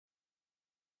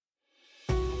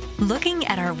Looking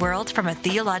at our world from a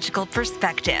theological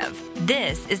perspective.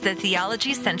 This is the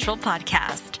Theology Central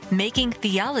Podcast, making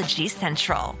theology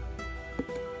central.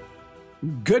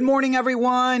 Good morning,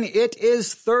 everyone. It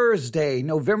is Thursday,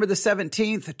 November the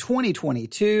 17th,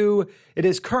 2022. It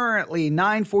is currently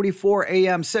 9:44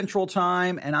 a.m. Central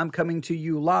Time, and I'm coming to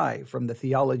you live from the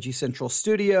Theology Central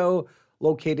studio,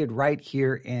 located right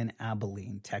here in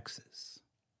Abilene, Texas.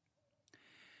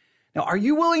 Now, are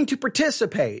you willing to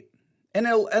participate in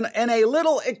a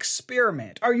little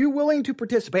experiment? Are you willing to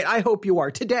participate? I hope you are.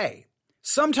 Today,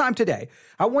 sometime today,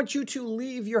 I want you to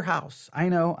leave your house. I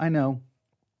know.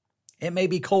 It may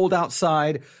be cold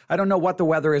outside. I don't know what the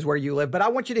weather is where you live, but I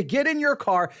want you to get in your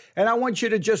car and I want you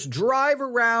to just drive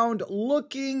around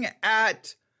looking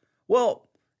at,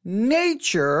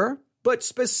 nature, but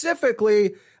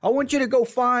specifically, I want you to go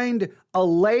find a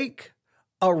lake,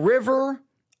 a river,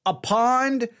 a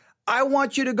pond. I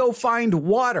want you to go find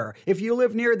water. If you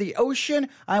live near the ocean,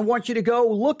 I want you to go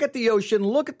look at the ocean,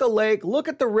 look at the lake, look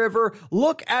at the river,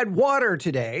 look at water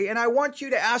today. And I want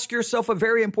you to ask yourself a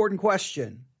very important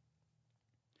question.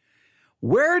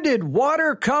 Where did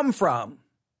water come from?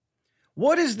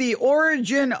 What is the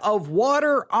origin of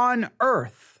water on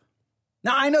earth?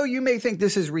 Now, I know you may think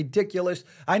this is ridiculous.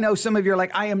 I know some of you are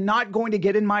like, I am not going to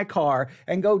get in my car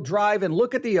and go drive and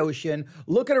look at the ocean,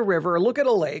 look at a river, look at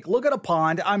a lake, look at a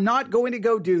pond. I'm not going to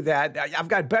go do that. I've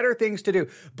got better things to do.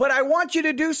 But I want you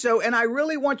to do so, and I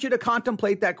really want you to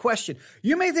contemplate that question.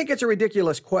 You may think it's a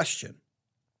ridiculous question.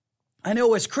 I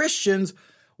know as Christians,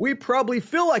 we probably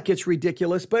feel like it's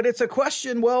ridiculous, but it's a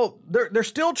question, they're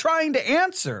still trying to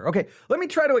answer. Okay, let me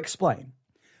try to explain.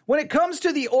 When it comes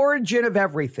to the origin of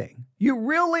everything, you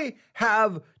really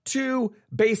have two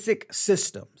basic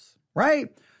systems, right?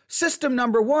 System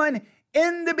number one,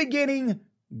 in the beginning,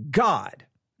 God.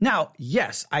 Now,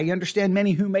 yes, I understand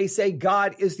many who may say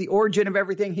God is the origin of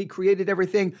everything. He created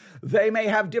everything. They may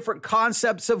have different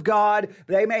concepts of God.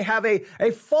 They may have a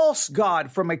false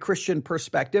God from a Christian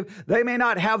perspective. They may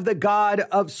not have the God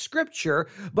of Scripture,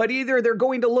 but either they're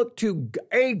going to look to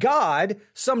a God,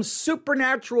 some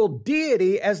supernatural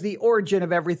deity as the origin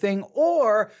of everything,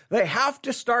 or they have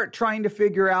to start trying to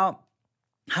figure out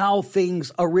how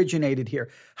things originated here,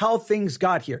 how things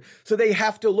got here. So they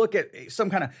have to look at some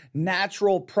kind of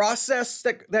natural process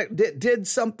that did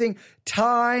something,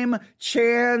 time,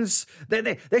 chance.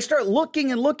 They start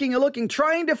looking and looking and looking,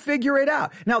 trying to figure it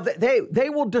out. Now, they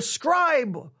will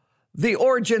describe the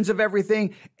origins of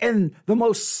everything in the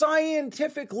most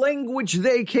scientific language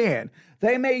they can.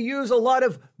 They may use a lot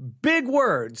of big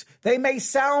words. They may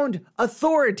sound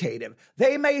authoritative.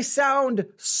 They may sound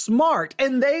smart.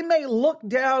 And they may look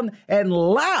down and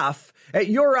laugh at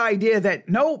your idea that,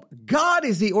 no, God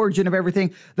is the origin of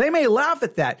everything. They may laugh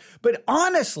at that. But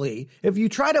honestly, if you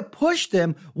try to push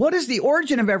them, what is the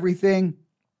origin of everything?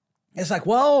 It's like,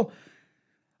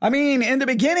 in the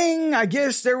beginning, I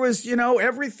guess there was,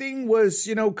 everything was,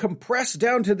 compressed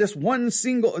down to this one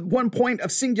point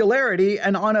of singularity.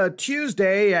 And on a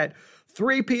Tuesday at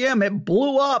 3 p.m., it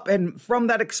blew up. And from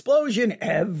that explosion,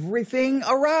 everything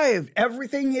arrived.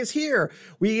 Everything is here.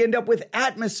 We end up with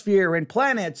atmosphere and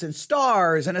planets and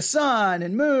stars and a sun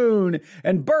and moon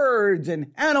and birds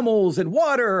and animals and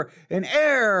water and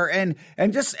air and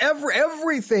just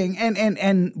everything.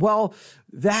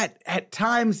 That at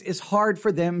times is hard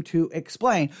for them to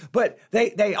explain, but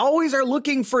they always are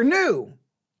looking for new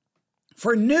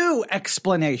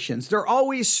explanations. They're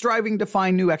always striving to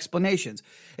find new explanations.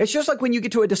 It's just like when you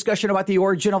get to a discussion about the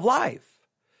origin of life.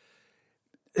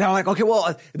 They're like, okay,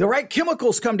 the right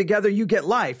chemicals come together, you get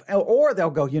life. Or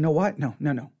they'll go, you know what?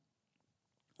 No.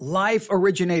 Life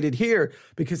originated here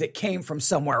because it came from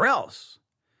somewhere else.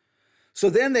 So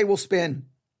then they will spend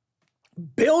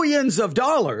billions of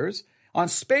dollars on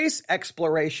space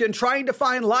exploration, trying to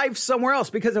find life somewhere else.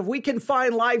 Because if we can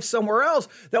find life somewhere else,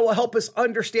 that will help us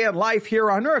understand life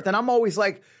here on earth. And I'm always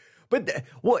like,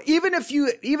 even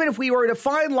if we were to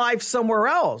find life somewhere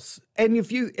else, and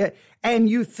if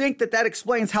you think that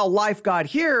explains how life got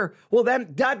here,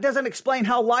 then that doesn't explain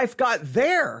how life got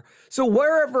there. So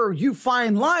wherever you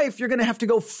find life, you're going to have to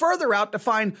go further out to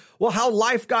find, how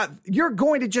life got,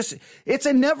 it's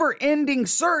a never ending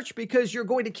search because you're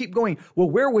going to keep going.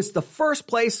 Where was the first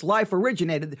place life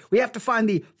originated? We have to find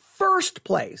the first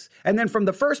place. And then from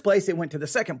the first place, it went to the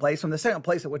second place. From the second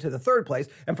place, it went to the third place.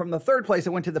 And from the third place,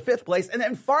 it went to the fifth place. And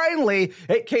then finally,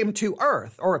 it came to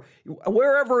Earth or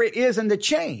wherever it is in the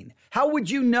chain. How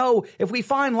would you know if we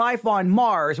find life on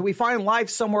Mars or we find life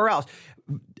somewhere else?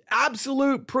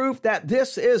 Absolute proof that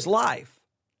this is life.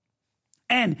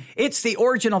 And it's the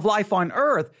origin of life on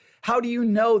Earth. how do you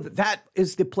know that that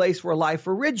is the place where life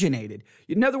originated?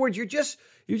 In other words, you're just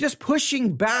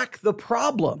pushing back the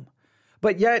problem.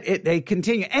 But yet they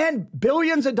continue, and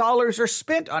billions of dollars are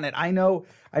spent on it. I know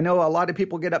a lot of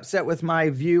people get upset with my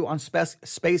view on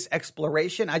space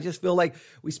exploration. I just feel like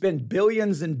we spend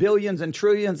billions and billions and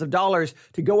trillions of dollars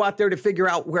to go out there to figure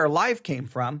out where life came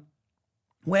from,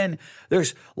 when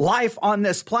there's life on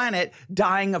this planet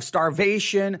dying of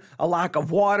starvation, a lack of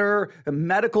water,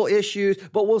 medical issues,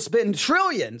 but we'll spend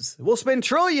trillions. We'll spend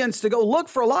trillions to go look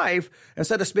for life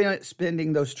instead of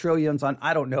spending those trillions on,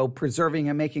 I don't know, preserving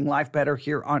and making life better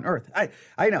here on Earth.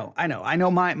 I know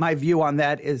my view on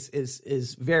that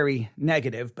is very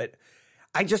negative, but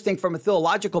I just think from a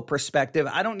theological perspective,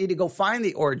 I don't need to go find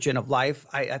the origin of life.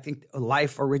 I think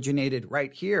life originated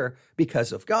right here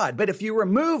because of God. But if you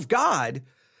remove God,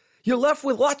 you're left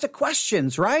with lots of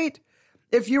questions, right?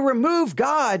 If you remove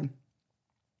God,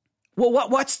 well,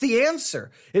 what's the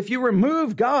answer? If you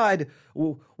remove God,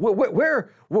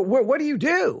 what do you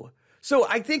do? So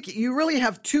I think you really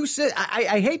have two.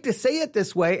 I hate to say it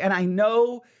this way, and I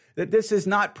know that this is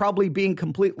not probably being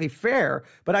completely fair,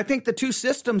 but I think the two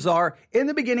systems are, in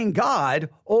the beginning, God,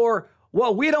 or,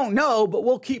 well, we don't know, but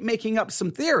we'll keep making up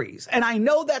some theories. And I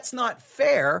know that's not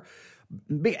fair.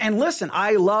 And listen,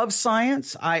 I love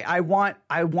science. I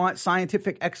want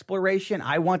scientific exploration.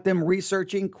 I want them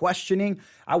researching, questioning.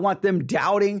 I want them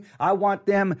doubting. I want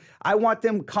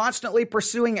them constantly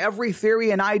pursuing every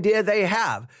theory and idea they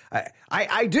have.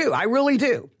 I do. I really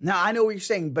do. Now, I know what you're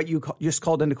saying, but you just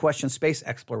called into question space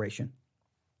exploration.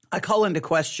 I call into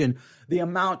question the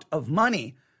amount of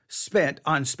money spent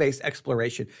on space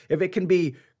exploration. If it can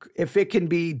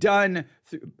be done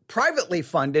privately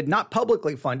funded, not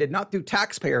publicly funded, not through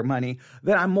taxpayer money,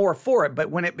 then I'm more for it. But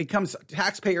when it becomes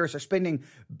taxpayers are spending,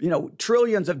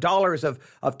 trillions of dollars of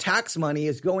tax money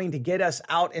is going to get us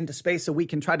out into space so we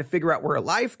can try to figure out where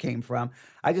life came from.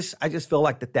 I just feel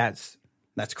like that's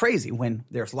crazy when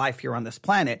there's life here on this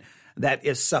planet that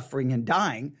is suffering and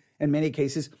dying. In many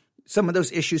cases, some of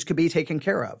those issues could be taken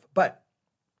care of. But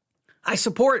I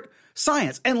support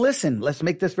science. And listen, let's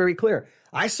make this very clear.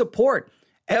 I support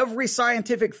every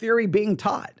scientific theory being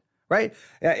taught, right?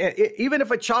 Even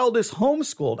if a child is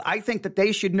homeschooled, I think that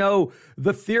they should know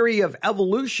the theory of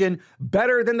evolution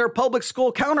better than their public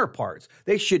school counterparts.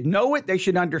 They should know it. They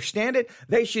should understand it.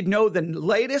 They should know the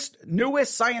latest,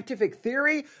 newest scientific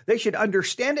theory. They should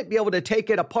understand it, be able to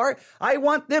take it apart. I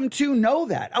want them to know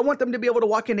that. I want them to be able to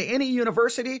walk into any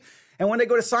university, and when they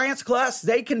go to science class,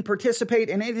 they can participate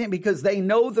in anything because they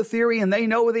know the theory and they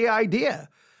know the idea.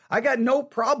 I got no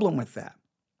problem with that.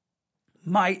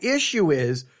 My issue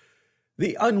is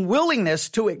the unwillingness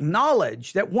to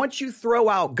acknowledge that once you throw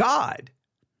out God,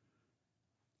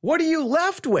 what are you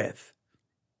left with?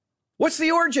 What's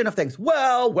the origin of things?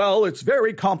 Well, it's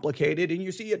very complicated. And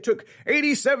you see, it took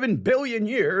 87 billion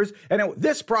years and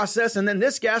this process, and then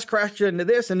this gas crashed into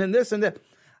this, and then this and that.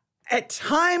 At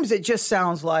times, it just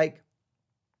sounds like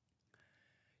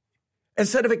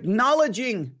instead of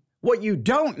acknowledging what you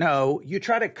don't know, you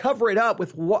try to cover it up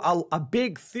with a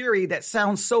big theory that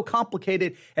sounds so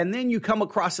complicated, and then you come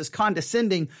across as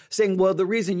condescending, saying, well, the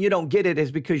reason you don't get it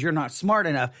is because you're not smart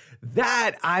enough.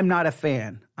 That I'm not a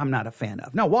fan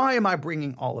of. Now, why am I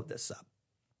bringing all of this up?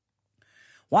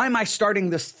 Why am I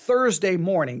starting this Thursday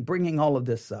morning bringing all of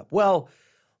this up? Well,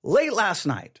 late last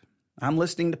night, I'm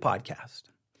listening to podcasts.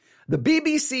 The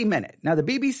BBC Minute. Now, the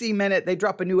BBC Minute, they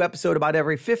drop a new episode about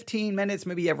every 15 minutes,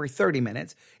 maybe every 30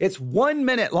 minutes. It's 1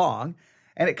 minute long,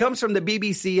 and it comes from the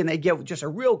BBC, and they give just a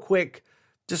real quick,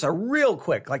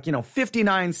 like,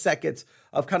 59 seconds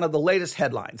of kind of the latest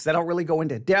headlines. They don't really go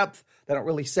into depth. They don't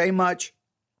really say much.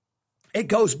 It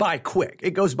goes by quick.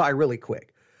 It goes by really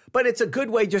quick. But it's a good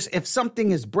way, just if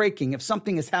something is breaking, if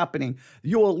something is happening,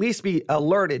 you will at least be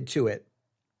alerted to it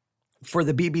for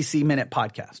the BBC Minute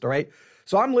podcast, all right?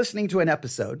 So I'm listening to an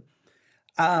episode.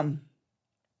 I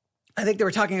think they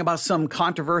were talking about some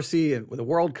controversy with the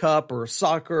World Cup or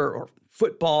soccer or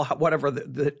football, whatever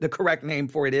the correct name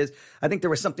for it is. I think there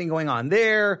was something going on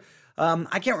there.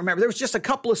 I can't remember. There was just a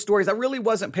couple of stories. I really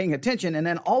wasn't paying attention. And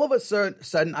then all of a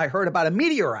sudden, I heard about a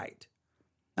meteorite.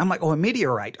 I'm like, oh, a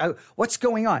meteorite. What's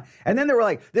going on? And then they were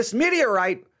like, this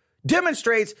meteorite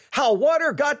demonstrates how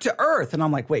water got to Earth. And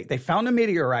I'm like, wait, they found a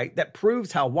meteorite that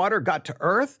proves how water got to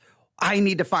Earth? I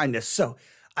need to find this. So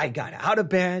I got out of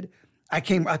bed. I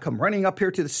come running up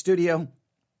here to the studio.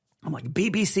 I'm like,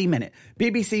 BBC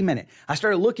Minute. I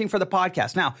started looking for the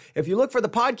podcast. Now, if you look for the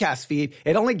podcast feed,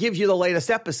 it only gives you the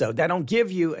latest episode. They don't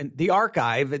give you the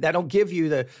archive. They don't give you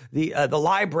the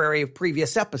library of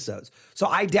previous episodes. So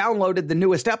I downloaded the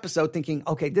newest episode thinking,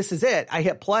 okay, this is it. I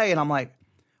hit play and I'm like,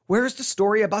 Where's the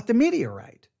story about the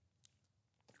meteorite?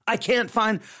 I can't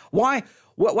find why.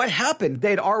 What happened?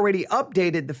 They'd already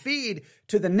updated the feed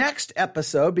to the next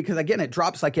episode because, again, it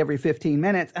drops like every 15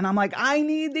 minutes. And I'm like, I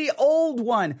need the old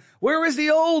one. Where is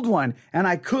the old one? And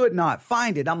I could not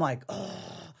find it. I'm like,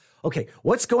 oh, okay,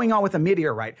 what's going on with the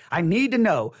meteorite? I need to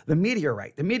know the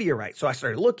meteorite. So I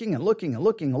started looking and looking and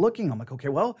looking and looking. I'm like, okay,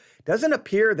 well, it doesn't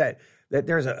appear that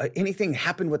there's anything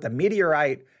happened with a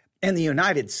meteorite in the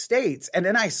United States. And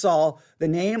then I saw the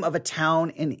name of a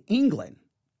town in England.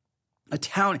 A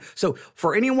town. So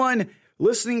for anyone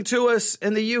listening to us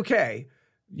in the UK,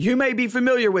 you may be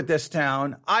familiar with this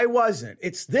town. I wasn't.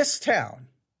 It's this town.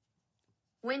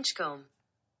 Winchcombe.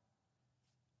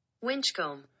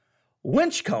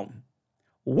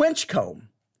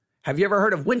 Have you ever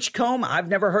heard of Winchcombe? I've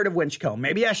never heard of Winchcombe.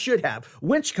 Maybe I should have.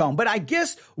 Winchcombe. But I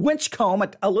guess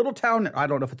Winchcombe, a little town, I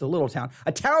don't know if it's a little town,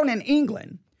 a town in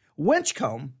England,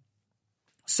 Winchcombe,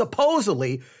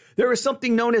 supposedly there is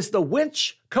something known as the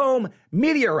Winchcombe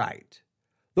meteorite.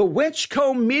 The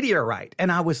Winchcombe meteorite.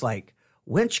 And I was like,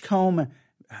 Winchcombe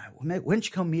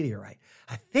meteorite.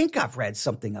 I think I've read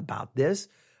something about this.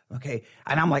 Okay.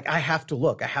 And I'm like, I have to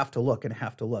look.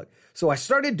 So I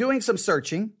started doing some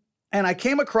searching and I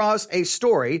came across a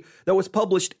story that was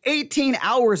published 18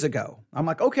 hours ago. I'm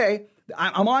like, okay,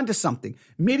 I'm on to something.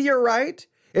 Meteorite.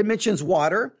 It mentions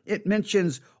water. It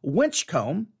mentions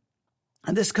Winchcombe.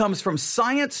 And this comes from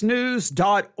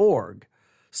sciencenews.org.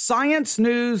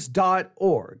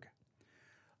 Sciencenews.org.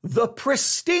 The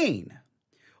pristine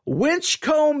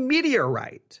Winchcombe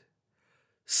meteorite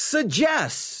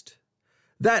suggests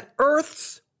that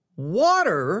Earth's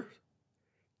water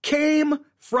came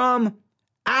from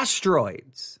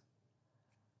asteroids.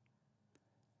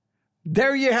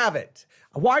 There you have it.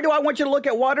 Why do I want you to look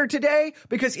at water today?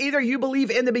 Because either you believe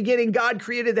in the beginning God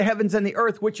created the heavens and the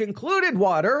earth, which included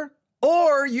water,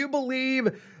 or you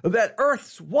believe that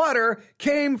Earth's water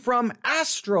came from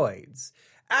asteroids.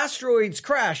 Asteroids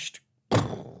crashed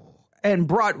and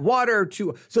brought water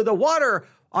so the water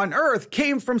on Earth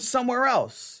came from somewhere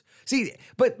else. See,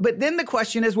 but then the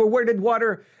question is, well, where did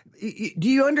water, do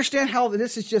you understand how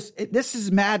this is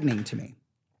maddening to me?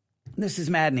 This is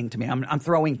maddening to me. I'm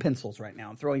throwing pencils right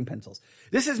now.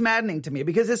 This is maddening to me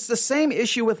because it's the same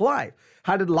issue with life.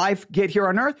 How did life get here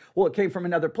on Earth? Well, it came from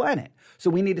another planet. So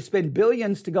we need to spend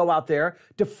billions to go out there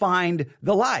to find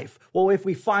the life. Well, if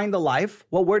we find the life,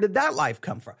 well, where did that life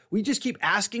come from? We just keep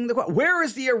asking the question, where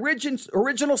is the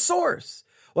original source?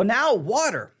 Well, now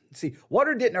water. See,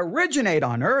 water didn't originate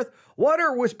on Earth.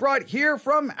 Water was brought here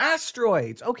from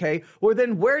asteroids. Okay, well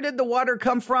then where did the water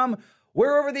come from?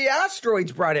 Wherever the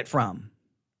asteroids brought it from.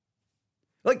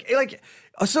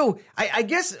 So I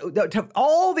guess to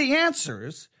all the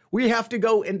answers, we have to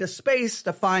go into space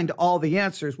to find all the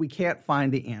answers. We can't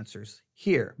find the answers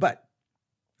here, but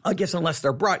I guess unless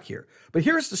they're brought here. But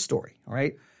here's the story, all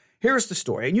right? Here's the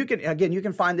story. And you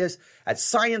can find this at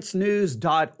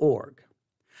sciencenews.org.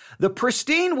 The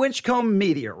pristine Winchcombe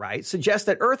meteorite suggests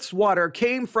that Earth's water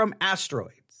came from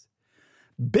asteroids.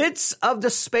 Bits of the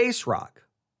space rock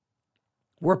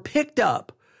were picked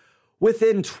up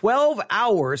within 12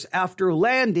 hours after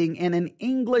landing in an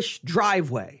English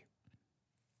driveway.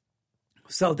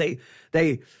 So they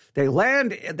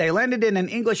landed in an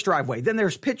English driveway. Then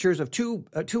there's pictures of two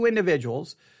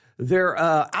individuals. They're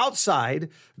outside.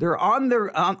 They're on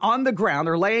the ground.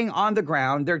 They're laying on the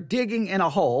ground. They're digging in a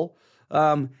hole.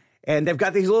 And they've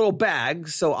got these little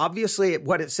bags. So obviously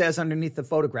what it says underneath the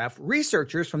photograph,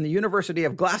 researchers from the University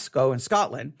of Glasgow in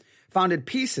Scotland found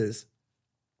pieces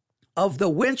of the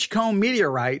Winchcombe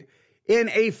meteorite in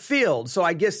a field. So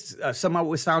I guess some of it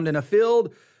was found in a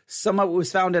field. Some of it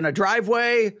was found in a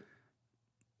driveway.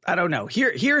 I don't know.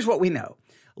 Here's what we know.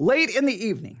 Late in the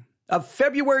evening of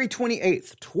February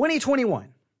 28th, 2021,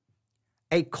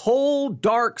 a cold,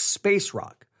 dark space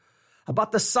rock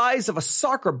about the size of a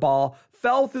soccer ball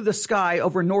fell through the sky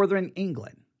over northern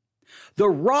England. The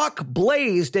rock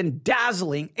blazed in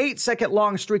dazzling 8-second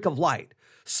long streak of light,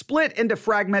 split into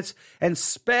fragments, and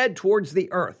sped towards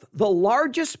the earth. The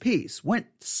largest piece went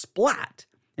splat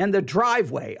in the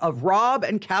driveway of Rob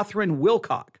and Catherine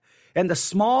Wilcock in the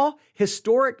small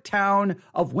historic town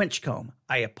of Winchcombe.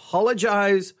 I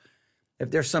apologize if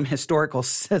there's some historical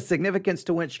significance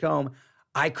to Winchcombe.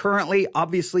 I currently,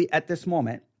 obviously at this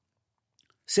moment,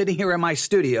 sitting here in my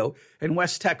studio in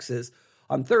West Texas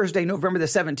on Thursday, November the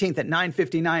 17th at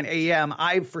 9:59 a.m.,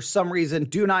 I, for some reason,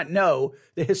 do not know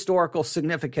the historical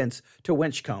significance to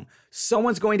Winchcombe.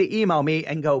 Someone's going to email me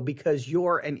and go, because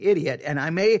you're an idiot. And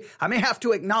I may have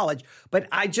to acknowledge, but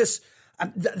I just,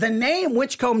 the name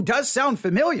Winchcombe does sound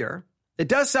familiar. It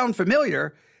does sound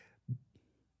familiar,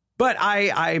 But I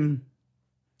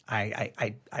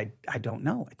don't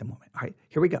know at the moment. All right,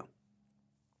 here we go.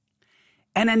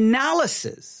 An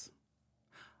analysis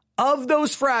of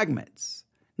those fragments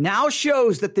now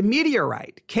shows that the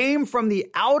meteorite came from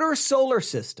the outer solar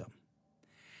system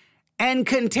and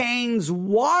contains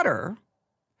water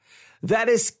that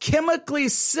is chemically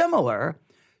similar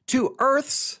to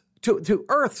Earth's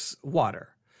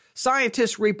water.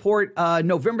 Scientists report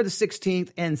November the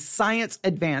 16th in Science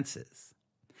Advances.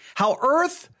 How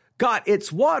Earth got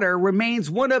its water remains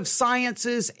one of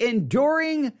science's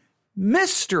enduring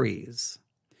mysteries.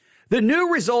 The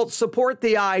new results support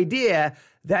the idea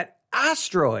that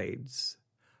asteroids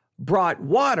brought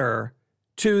water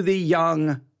to the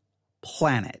young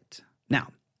planet.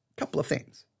 Now, a couple of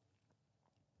things.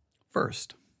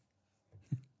 First,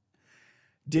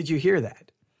 did you hear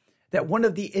that? That one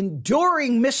of the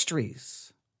enduring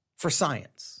mysteries for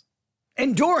science,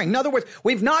 enduring, in other words,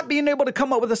 we've not been able to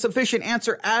come up with a sufficient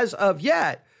answer as of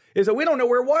yet, is that we don't know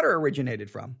where water originated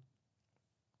from.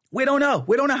 We don't know.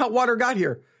 We don't know how water got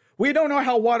here. We don't know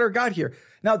how water got here.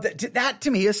 Now, that to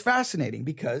me is fascinating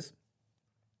because,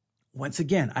 once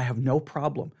again, I have no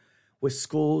problem with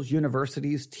schools,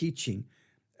 universities teaching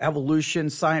evolution,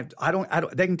 science.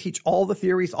 They can teach all the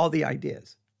theories, all the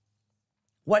ideas.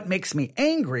 What makes me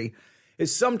angry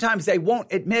is sometimes they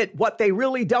won't admit what they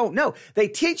really don't know. They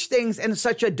teach things in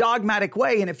such a dogmatic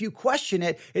way, and if you question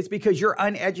it, it's because you're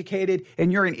uneducated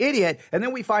and you're an idiot, and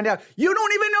then we find out you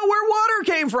don't even know where water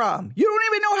came from. You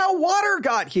don't even know how water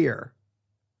got here.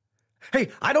 Hey,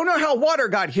 I don't know how water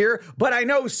got here, but I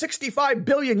know 65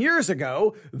 billion years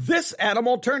ago, this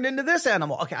animal turned into this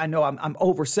animal. Okay, I know I'm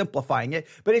oversimplifying it,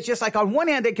 but it's just like on one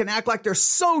hand, they can act like they're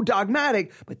so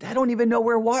dogmatic, but they don't even know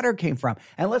where water came from.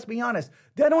 And let's be honest,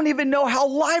 they don't even know how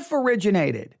life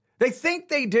originated. They think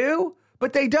they do,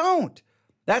 but they don't.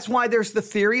 That's why there's the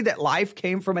theory that life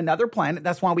came from another planet.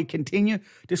 That's why we continue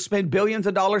to spend billions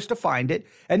of dollars to find it.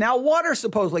 And now water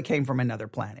supposedly came from another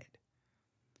planet.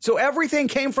 So everything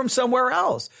came from somewhere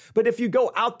else. But if you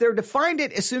go out there to find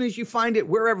it, as soon as you find it,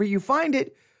 wherever you find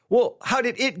it, well, how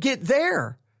did it get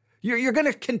there? You're going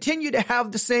to continue to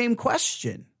have the same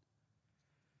question.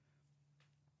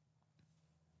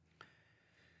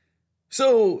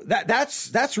 So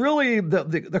that's really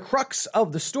the crux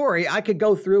of the story. I could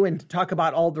go through and talk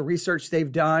about all the research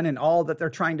they've done and all that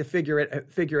they're trying to figure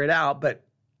it out. But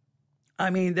I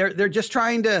mean, they're just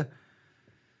trying to.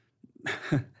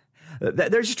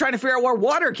 They're just trying to figure out where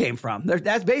water came from.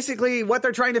 That's basically what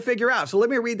they're trying to figure out. So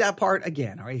let me read that part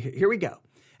again. All right, here we go.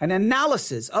 An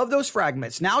analysis of those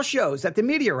fragments now shows that the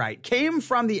meteorite came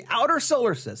from the outer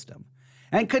solar system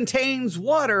and contains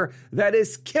water that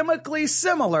is chemically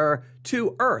similar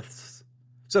to Earth's.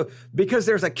 So because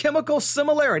there's a chemical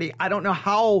similarity, I don't know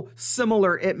how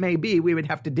similar it may be. We would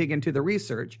have to dig into the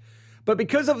research. But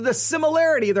because of the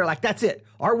similarity, they're like, that's it.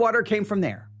 Our water came from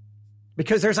there.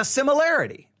 Because there's a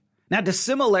similarity. Now, does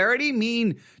similarity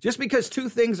mean just because two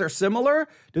things are similar,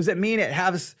 does it mean it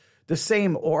has the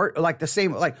same or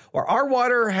our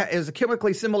water is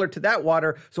chemically similar to that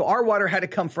water, so our water had to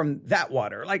come from that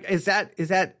water? Like, is that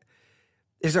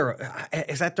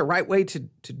the right way to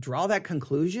draw that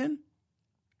conclusion?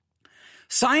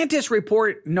 Scientists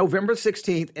report November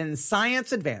 16th in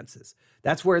Science Advances.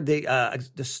 That's where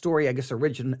the story, I guess,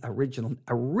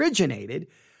 originated.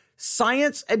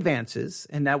 Science Advances,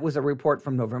 and that was a report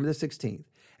from November the 16th.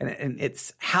 And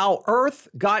it's how Earth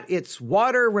got its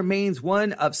water remains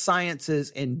one of science's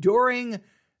enduring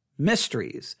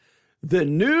mysteries. The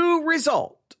new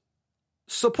result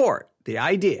support the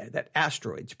idea that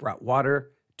asteroids brought water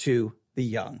to the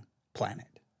young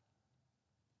planet.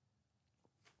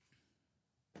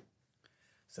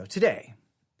 So today,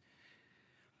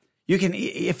 you can,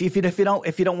 if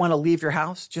you don't want to leave your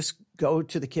house, just go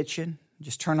to the kitchen.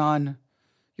 Just turn on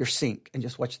your sink and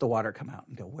just watch the water come out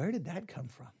and go, where did that come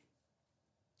from?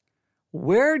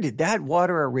 Where did that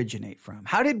water originate from?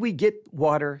 How did we get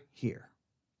water here?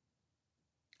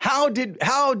 How did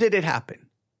it happen?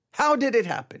 How did it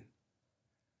happen?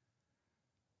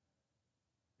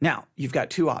 Now, you've got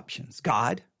two options,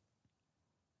 God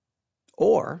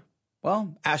or,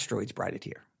 well, asteroids brought it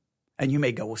here. And you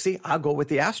may go, well, see, I'll go with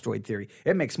the asteroid theory.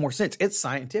 It makes more sense. It's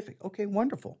scientific. Okay,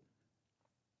 wonderful.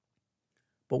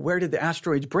 But where did the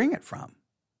asteroids bring it from?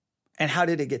 And how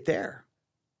did it get there?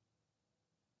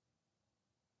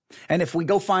 And if we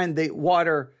go find the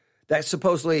water that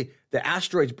supposedly the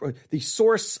asteroids, the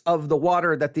source of the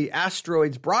water that the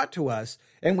asteroids brought to us,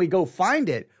 and we go find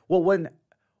it, well,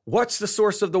 what's the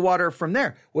source of the water from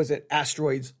there? Was it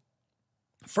asteroids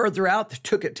further out that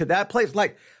took it to that place?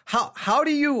 Like, how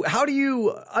do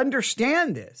you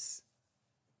understand this?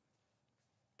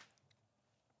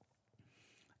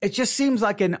 It just seems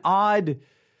like an odd,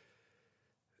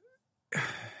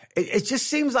 it just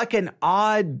seems like an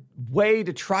odd way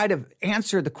to try to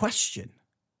answer the question.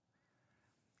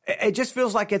 It just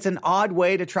feels like it's an odd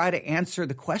way to try to answer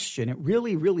the question. It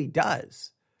really, really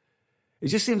does. It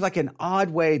just seems like an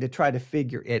odd way to try to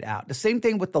figure it out. The same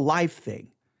thing with the life thing.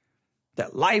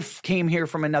 That life came here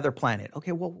from another planet.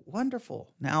 Okay, well,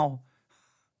 wonderful. Now,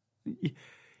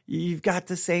 you've got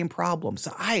the same problem.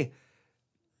 So I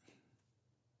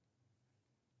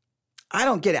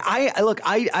don't get it.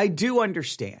 I do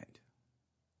understand.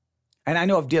 And I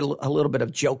know I've did a little bit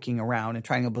of joking around and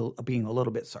trying to being a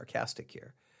little bit sarcastic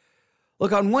here.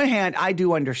 Look, on one hand, I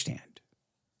do understand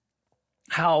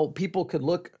how people could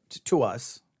look to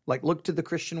us, like look to the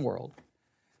Christian world,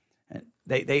 and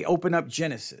they open up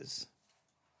Genesis,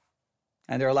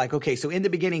 and they're like, okay, so in the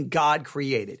beginning, God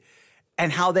created,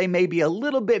 and how they may be a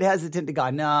little bit hesitant to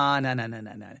God. No.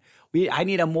 I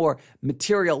need a more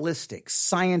materialistic,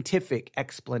 scientific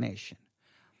explanation.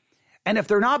 And if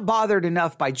they're not bothered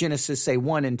enough by Genesis, say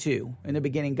 1 and 2, in the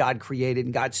beginning God created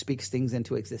and God speaks things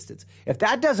into existence. If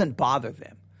that doesn't bother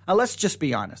them, now let's just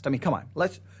be honest. I mean, come on,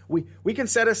 we can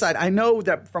set aside. I know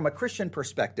that from a Christian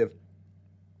perspective,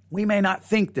 we may not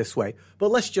think this way, but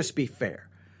let's just be fair.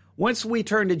 Once we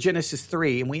turn to Genesis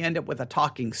 3 and we end up with a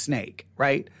talking snake,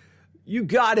 right? You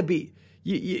got to be,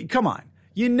 come on.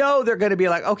 You know they're going to be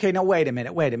like, okay, no, wait a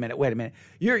minute.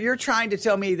 You're trying to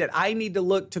tell me that I need to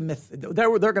look to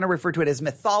they're going to refer to it as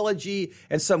mythology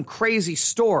and some crazy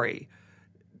story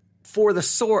for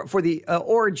the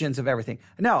origins of everything.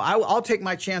 No, I'll take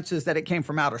my chances that it came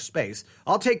from outer space.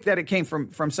 I'll take that it came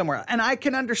from somewhere. And I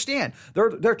can understand.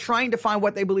 They're trying to find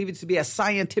what they believe it to be a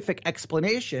scientific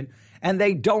explanation, and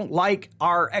they don't like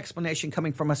our explanation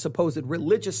coming from a supposed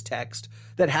religious text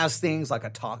that has things like a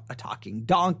talking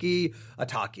donkey, a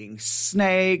talking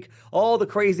snake, all the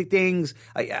crazy things,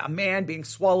 a man being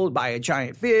swallowed by a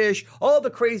giant fish, all the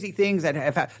crazy things that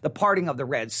have had the parting of the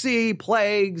Red Sea,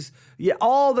 plagues,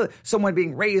 someone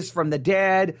being raised from the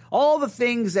dead, all the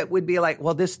things that would be like,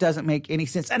 well, this doesn't make any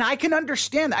sense. And I can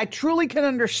understand that. I truly can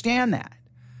understand that.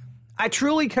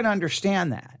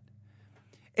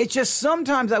 It's just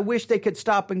sometimes I wish they could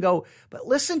stop and go, but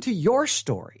listen to your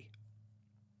story.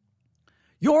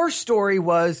 Your story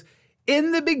was,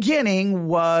 in the beginning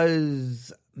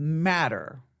was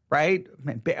matter, right?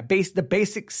 The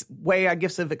basic way, I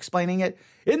guess, of explaining it.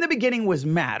 In the beginning was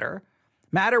matter.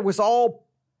 Matter was all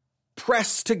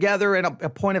pressed together in a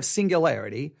point of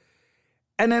singularity.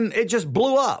 And then it just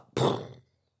blew up.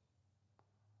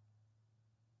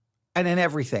 And then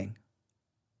everything.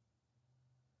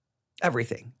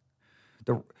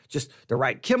 The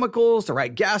right chemicals, the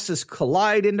right gases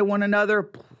collide into one another,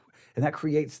 and that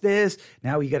creates this.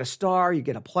 Now you get a star, you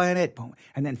get a planet, boom.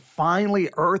 And then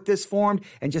finally Earth is formed,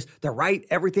 and just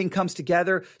everything comes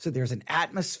together. So there's an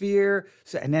atmosphere.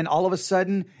 And then all of a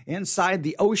sudden inside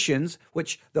the oceans,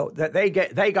 which they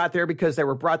got there because they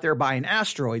were brought there by an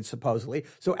asteroid, supposedly.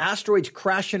 So asteroids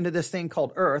crash into this thing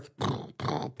called Earth,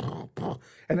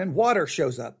 and then water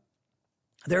shows up.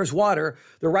 There's water,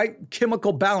 the right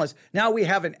chemical balance. Now we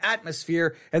have an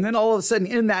atmosphere, and then all of a sudden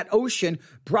in that ocean,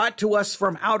 brought to us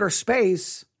from outer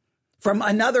space, from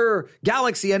another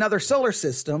galaxy, another solar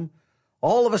system,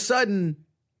 all of a sudden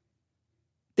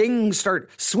things start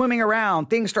swimming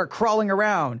around, things start crawling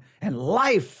around, and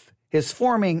life is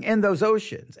forming in those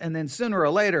oceans. And then sooner or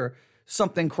later,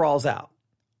 something crawls out.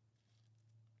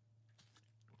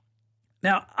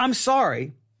 Now, I'm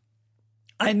sorry.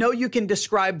 I know you can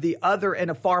describe the other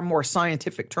in a far more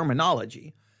scientific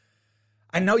terminology.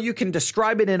 I know you can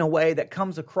describe it in a way that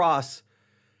comes across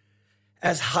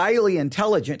as highly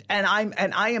intelligent. And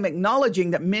I am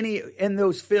acknowledging that many in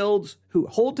those fields who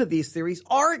hold to these theories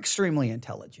are extremely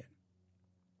intelligent.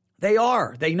 They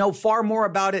are. They know far more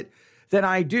about it than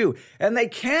I do. And they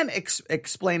can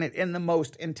explain it in the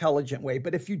most intelligent way.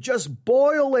 But if you just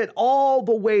boil it all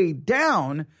the way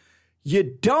down, you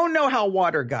don't know how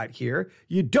water got here.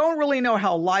 You don't really know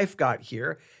how life got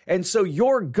here. And so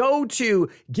your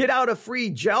go-to get out of free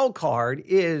jail card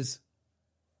is,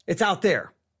 it's out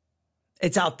there.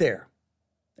 It's out there.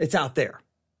 It's out there.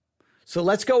 So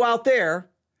let's go out there.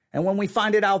 And when we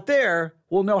find it out there,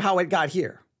 we'll know how it got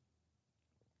here.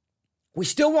 We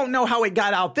still won't know how it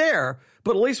got out there,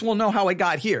 but at least we'll know how it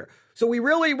got here. So we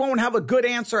really won't have a good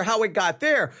answer how it got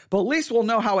there, but at least we'll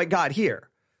know how it got here.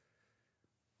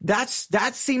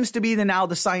 That seems to be now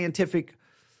the scientific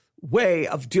way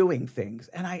of doing things.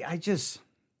 And I just,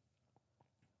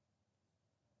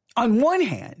 on one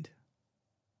hand,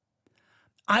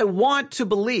 I want to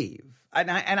believe,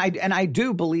 and I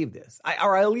do believe this,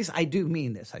 or at least I do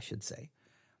mean this, I should say.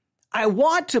 I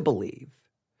want to believe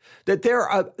that there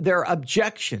are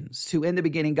objections to in the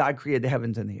beginning God created the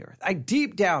heavens and the earth. I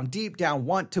deep down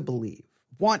want to believe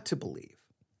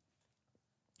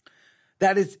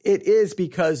that it is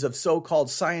because of so-called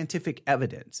scientific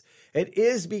evidence. It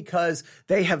is because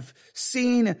they have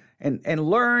seen and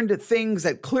learned things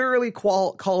that clearly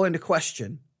call into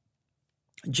question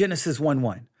Genesis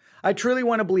 1:1. I truly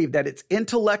want to believe that it's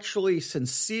intellectually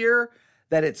sincere,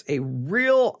 that it's a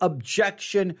real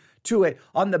objection to it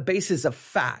on the basis of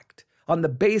fact, on the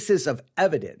basis of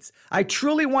evidence. I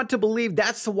truly want to believe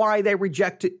that's why they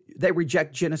reject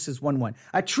Genesis 1:1.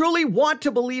 I truly want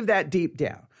to believe that deep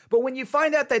down. But when you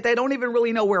find out that they don't even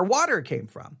really know where water came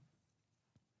from,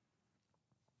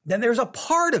 then there's a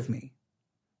part of me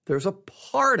that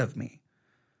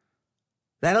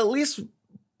at least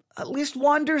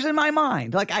wanders in my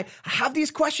mind. Like I have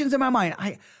these questions in my mind.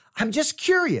 I'm just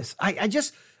curious. I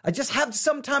just have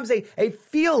sometimes a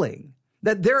feeling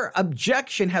that their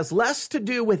objection has less to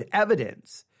do with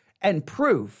evidence and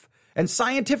proof and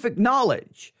scientific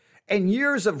knowledge and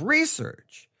years of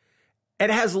research. It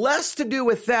has less to do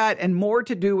with that and more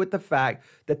to do with the fact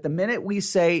that the minute we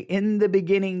say, in the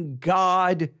beginning,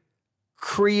 God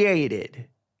created,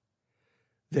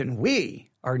 then we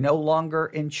are no longer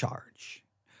in charge.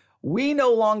 We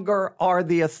no longer are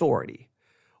the authority.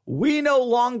 We no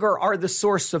longer are the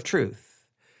source of truth.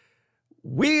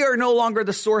 We are no longer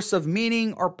the source of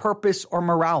meaning or purpose or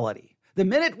morality. The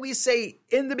minute we say,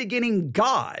 in the beginning,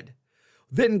 God,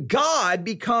 then God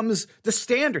becomes the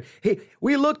standard.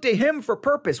 We look to him for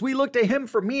purpose. We look to him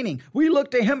for meaning. We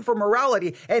look to him for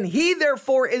morality. And he,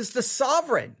 therefore, is the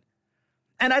sovereign.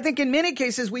 And I think in many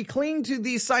cases, we cling to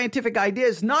these scientific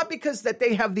ideas, not because that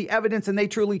they have the evidence and they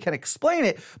truly can explain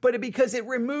it, but because it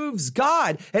removes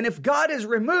God. And if God is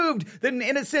removed, then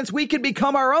in a sense, we can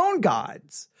become our own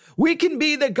gods. We can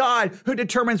be the God who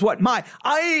determines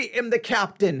I am the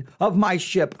captain of my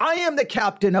ship. I am the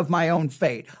captain of my own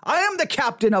fate. I am the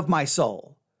captain of my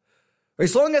soul.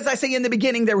 As long as I say in the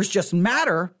beginning there was just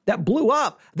matter that blew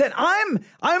up, then I'm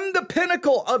the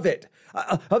pinnacle of it,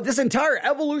 of this entire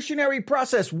evolutionary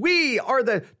process. We are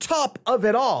the top of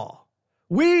it all.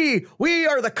 We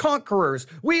are the conquerors.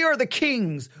 We are the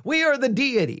kings. We are the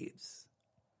deities.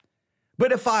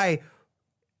 But if I,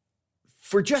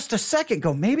 for just a second,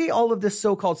 go, maybe all of this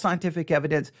so-called scientific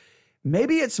evidence,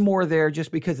 maybe it's more there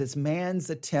just because it's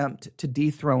man's attempt to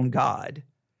dethrone God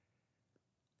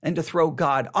and to throw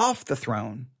God off the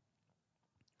throne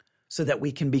so that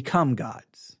we can become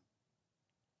gods.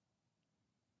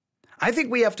 I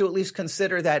think we have to at least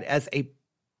consider that as a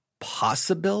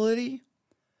possibility,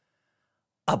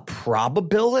 a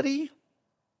probability.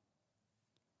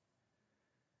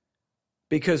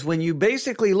 Because when you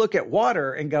basically look at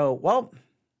water and go, well,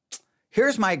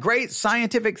 here's my great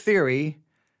scientific theory.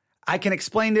 I can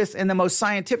explain this in the most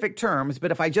scientific terms,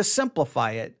 but if I just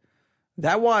simplify it,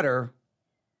 that water,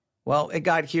 well, it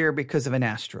got here because of an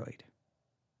asteroid.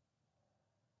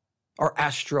 Or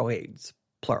asteroids,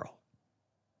 plural.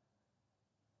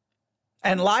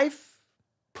 And life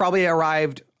probably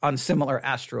arrived on similar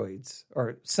asteroids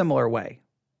or similar way.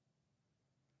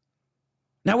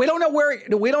 Now, we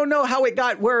don't know how it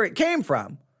got where it came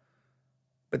from,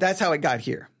 but that's how it got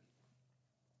here.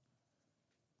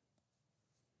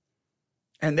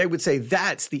 And they would say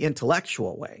that's the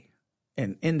intellectual way.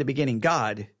 And in the beginning,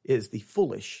 God is the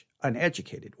foolish,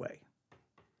 uneducated way.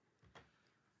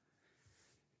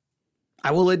 I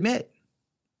will admit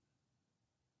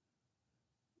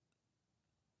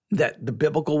that the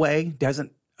biblical way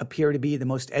doesn't appear to be the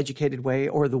most educated way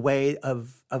or the way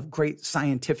of great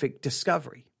scientific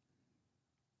discovery.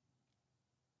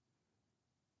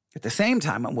 At the same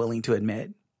time, I'm willing to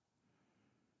admit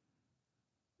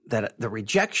that the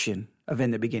rejection of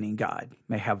in the beginning God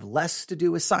may have less to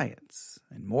do with science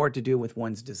and more to do with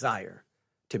one's desire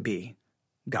to be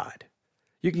God.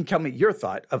 You can tell me your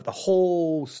thought of the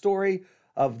whole story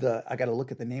of I got to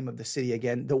look at the name of the city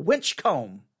again, the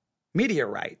Winchcombe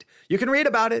meteorite. You can read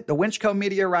about it, the Winchcombe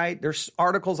meteorite. There's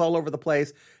articles all over the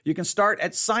place. You can start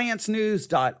at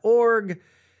sciencenews.org.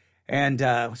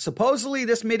 And supposedly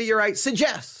this meteorite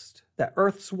suggests that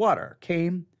Earth's water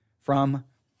came from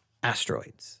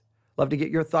asteroids. Love to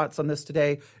get your thoughts on this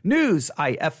today.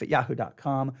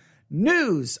 newsif@yahoo.com.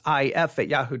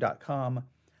 newsif@yahoo.com.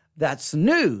 That's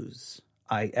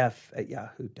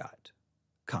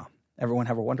newsif@yahoo.com. Everyone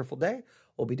have a wonderful day.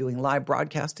 We'll be doing live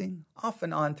broadcasting off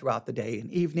and on throughout the day and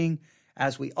evening,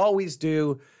 as we always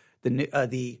do.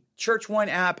 The Church One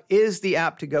app is the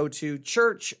app to go to.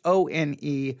 Church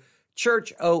ONE.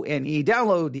 Church ONE.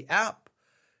 Download the app.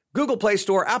 Google Play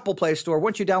Store, Apple Play Store.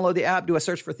 Once you download the app, do a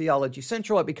search for Theology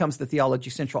Central. It becomes the Theology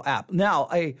Central app. Now,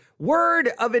 a word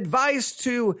of advice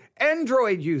to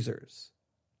Android users.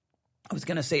 I was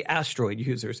going to say asteroid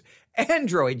users.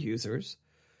 Android users.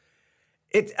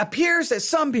 It appears that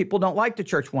some people don't like the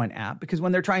Church One app because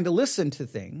when they're trying to listen to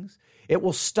things, it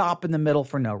will stop in the middle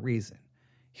for no reason.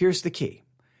 Here's the key.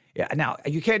 Yeah, now,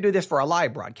 you can't do this for a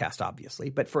live broadcast, obviously,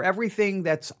 but for everything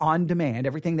that's on demand,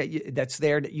 everything that's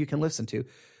there that you can listen to,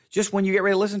 just when you get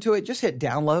ready to listen to it, just hit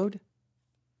download.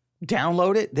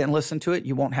 Download it, then listen to it.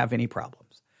 You won't have any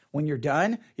problems. When you're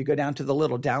done, you go down to the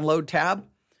little download tab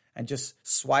and just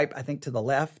swipe, I think, to the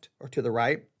left or to the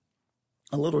right.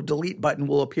 A little delete button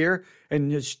will appear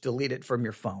and just delete it from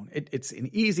your phone. It's an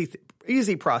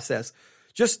easy process.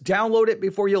 Just download it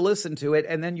before you listen to it,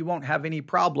 and then you won't have any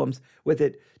problems with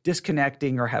it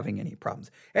disconnecting or having any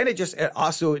problems. And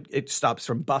it stops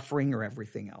from buffering or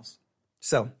everything else.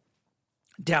 So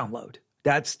download.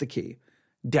 That's the key.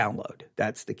 Download.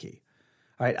 That's the key.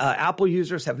 All right. Apple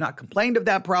users have not complained of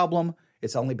that problem.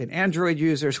 It's only been Android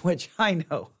users, which I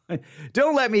know.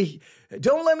 Don't let me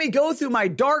go through my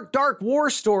dark war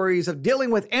stories of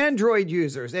dealing with Android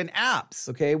users and apps.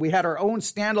 Okay. We had our own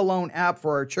standalone app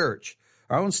for our church.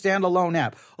 Our own standalone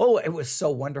app. Oh, it was so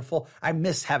wonderful. I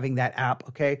miss having that app,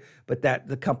 okay? But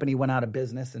the company went out of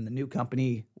business, and the new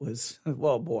company was,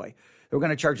 well, boy, they were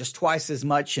going to charge us twice as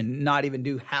much and not even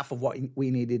do half of what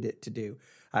we needed it to do.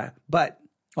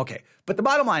 But the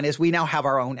bottom line is we now have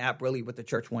our own app, really, with the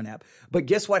Church One app. But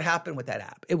guess what happened with that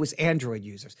app? It was Android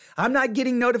users. I'm not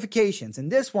getting notifications,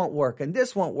 and this won't work, and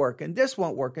this won't work, and this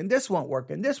won't work, and this won't work,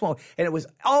 and this won't. And it was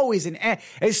always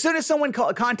as soon as someone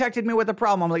contacted me with a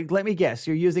problem, I'm like, let me guess,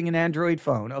 you're using an Android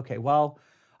phone.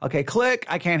 Okay, click,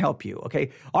 I can't help you.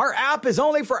 Okay, our app is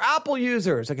only for Apple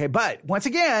users. Okay, but once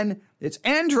again, it's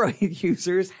Android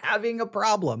users having a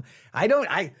problem.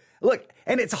 Look,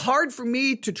 and it's hard for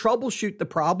me to troubleshoot the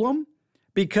problem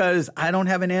because I don't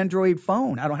have an Android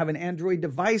phone. I don't have an Android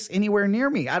device anywhere near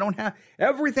me.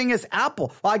 Everything is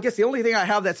Apple. Well, I guess the only thing I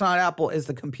have that's not Apple is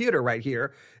the computer right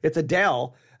here. It's a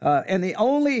Dell. And the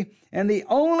only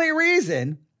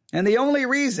reason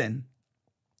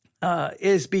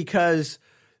is because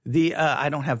I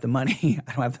don't have the money.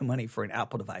 I don't have the money for an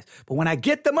Apple device. But when I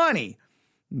get the money,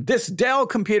 this Dell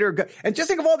computer, and just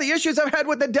think of all the issues I've had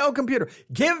with the Dell computer.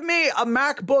 Give me a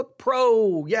MacBook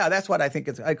Pro. Yeah, that's what I think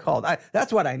it's called.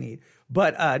 That's what I need.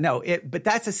 But but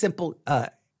that's a simple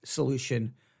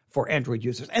solution for Android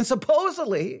users. And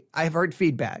supposedly, I've heard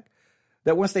feedback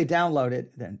that once they download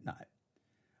it, then not.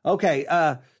 Okay,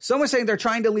 someone's saying they're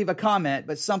trying to leave a comment,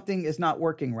 but something is not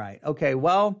working right. Okay,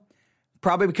 well,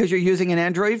 probably because you're using an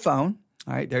Android phone.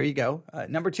 All right, there you go.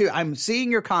 Number 2, I'm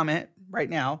seeing your comment right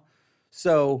now.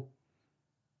 So,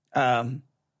 maybe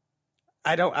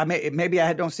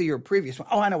I don't see your previous one.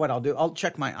 Oh, I know what I'll do. I'll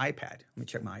check my iPad. Let me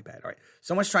check my iPad. All right.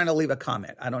 Someone's trying to leave a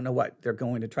comment. I don't know what they're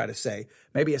going to try to say.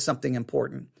 Maybe it's something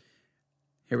important.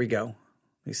 Here we go. Let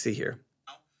me see here.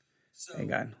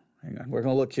 Hang on. We're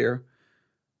going to look here.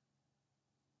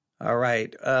 All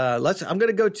right. I'm going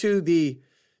to go to the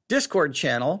Discord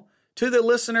channel to the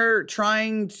listener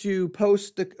trying to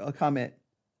post a comment.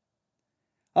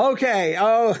 Okay.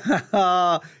 Oh,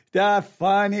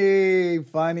 funny.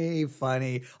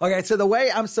 Okay, so the way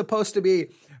I'm supposed to be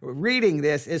reading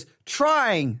this is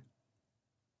trying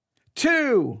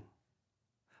to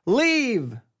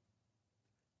leave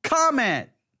comment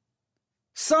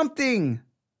something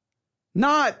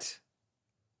not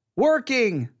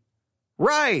working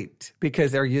right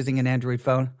because they're using an Android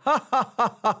phone.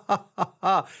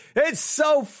 It's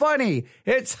so funny.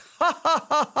 It's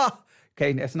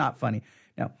okay, it's not funny.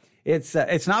 No, it's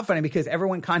not funny because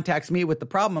everyone contacts me with the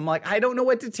problem. I'm like, I don't know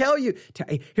what to tell you.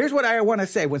 Here's what I want to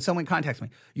say when someone contacts me.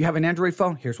 You have an Android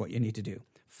phone? Here's what you need to do.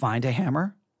 Find a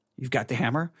hammer. You've got the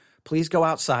hammer. Please go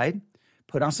outside,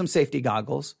 put on some safety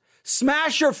goggles,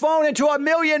 smash your phone into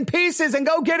 1,000,000 pieces and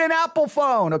go get an Apple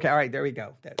phone. Okay, all right, there we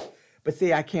go. But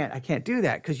see, I can't do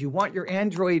that because you want your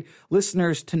Android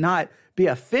listeners to not be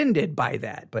offended by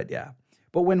that. But yeah.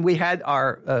 But when we had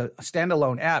our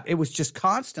standalone app, it was just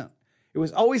constant. It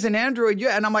was always an Android.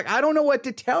 Yeah. And I'm like, I don't know what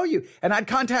to tell you. And I'd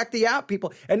contact the app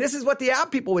people. And this is what the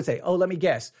app people would say. Oh, let me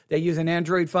guess. They use an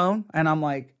Android phone. And I'm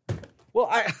like,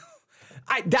 well,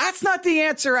 that's not the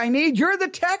answer I need. You're the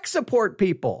tech support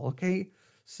people. Okay.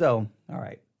 So, all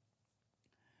right.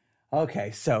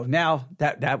 Okay. So now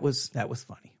that was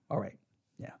funny. All right.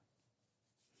 Yeah.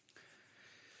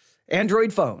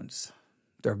 Android phones.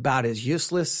 They're about as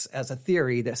useless as a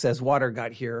theory that says water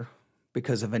got here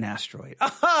because of an asteroid.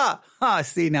 Aha!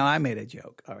 See, now I made a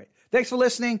joke. All right. Thanks for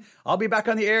listening. I'll be back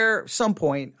on the air some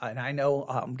point. And I know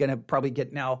I'm going to probably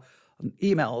get now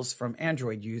emails from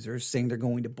Android users saying they're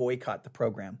going to boycott the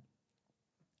program.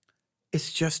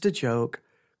 It's just a joke.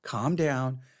 Calm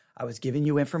down. I was giving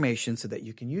you information so that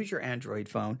you can use your Android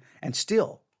phone and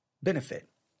still benefit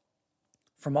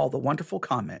from all the wonderful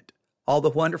content of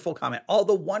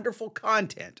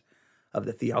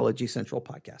the Theology Central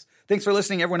podcast. Thanks for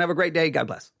listening, everyone. Have a great day. God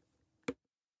bless.